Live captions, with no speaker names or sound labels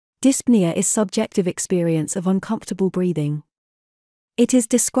Dyspnea is subjective experience of uncomfortable breathing. It is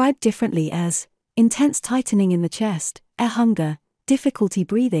described differently as intense tightening in the chest, air hunger, difficulty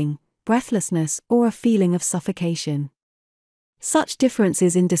breathing, breathlessness, or a feeling of suffocation. Such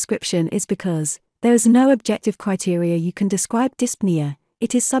differences in description is because there is no objective criteria you can describe dyspnea,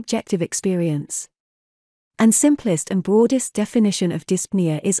 it is subjective experience. And simplest and broadest definition of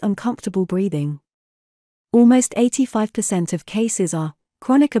dyspnea is uncomfortable breathing. Almost 85% of cases are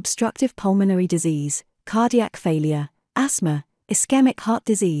chronic obstructive pulmonary disease, cardiac failure, asthma, ischemic heart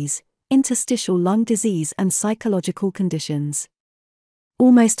disease, interstitial lung disease, and psychological conditions.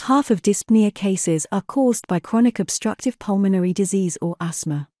 Almost half of dyspnea cases are caused by chronic obstructive pulmonary disease or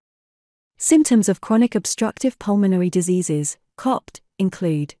asthma. Symptoms of chronic obstructive pulmonary diseases, COPD,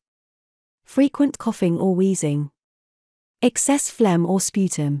 include frequent coughing or wheezing, excess phlegm or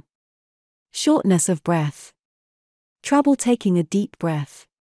sputum, shortness of breath, trouble taking a deep breath.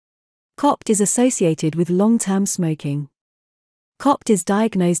 COPD is associated with long-term smoking. COPD is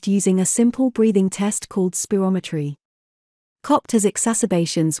diagnosed using a simple breathing test called spirometry. COPD has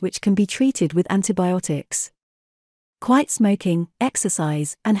exacerbations which can be treated with antibiotics. Quiet smoking,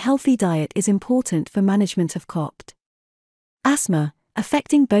 exercise, and healthy diet is important for management of COPD. Asthma,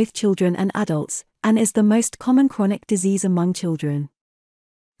 affecting both children and adults, and is the most common chronic disease among children.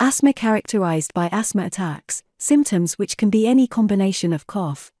 Asthma characterized by asthma attacks, symptoms which can be any combination of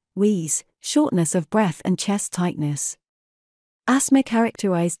cough, wheeze, shortness of breath, and chest tightness. Asthma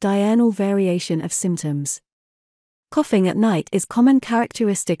characterized diurnal variation of symptoms. Coughing at night is common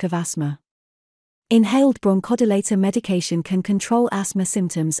characteristic of asthma. Inhaled bronchodilator medication can control asthma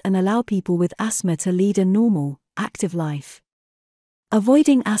symptoms and allow people with asthma to lead a normal, active life.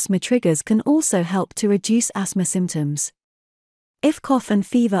 Avoiding asthma triggers can also help to reduce asthma symptoms. If cough and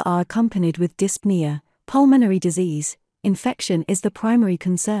fever are accompanied with dyspnea, pulmonary disease, infection is the primary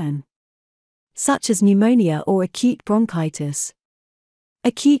concern, such as pneumonia or acute bronchitis.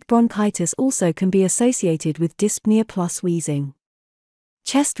 Acute bronchitis also can be associated with dyspnea plus wheezing.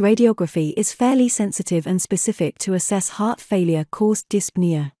 Chest radiography is fairly sensitive and specific to assess heart failure-caused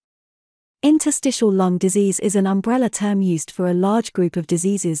dyspnea. Interstitial lung disease is an umbrella term used for a large group of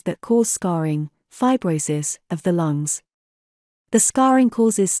diseases that cause scarring, fibrosis, of the lungs. The scarring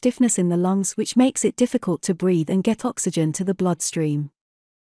causes stiffness in the lungs, which makes it difficult to breathe and get oxygen to the bloodstream.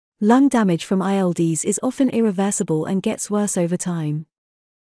 Lung damage from ILDs is often irreversible and gets worse over time.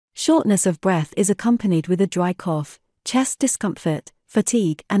 Shortness of breath is accompanied with a dry cough, chest discomfort,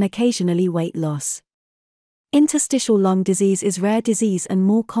 fatigue, and occasionally weight loss. Interstitial lung disease is rare disease and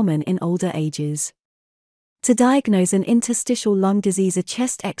more common in older ages. To diagnose an interstitial lung disease, a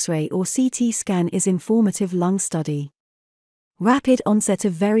chest X-ray or CT scan is informative lung study. Rapid onset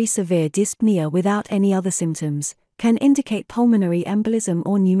of very severe dyspnea without any other symptoms can indicate pulmonary embolism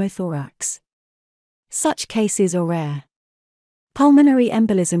or pneumothorax. Such cases are rare. Pulmonary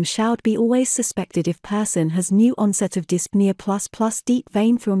embolism should be always suspected if person has new onset of dyspnea plus deep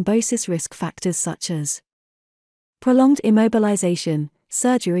vein thrombosis. Risk factors such as prolonged immobilization,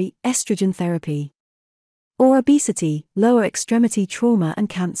 surgery, estrogen therapy, or obesity, lower extremity trauma, and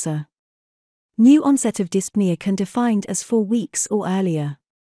cancer. New onset of dyspnea can be defined as 4 weeks or earlier.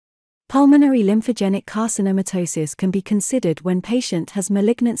 Pulmonary lymphogenic carcinomatosis can be considered when patient has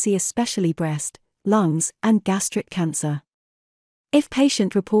malignancy, especially breast, lungs, and gastric cancer. If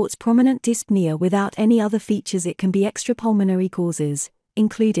patient reports prominent dyspnea without any other features, it can be extrapulmonary causes,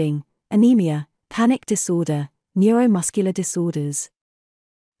 including anemia, panic disorder, neuromuscular disorders.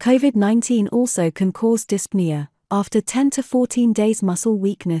 COVID-19 also can cause dyspnea. After 10 to 14 days, muscle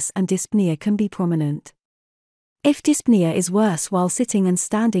weakness and dyspnea can be prominent. If dyspnea is worse while sitting and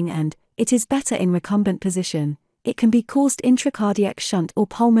standing and it is better in recumbent position, it can be caused intracardiac shunt or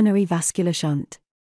pulmonary vascular shunt.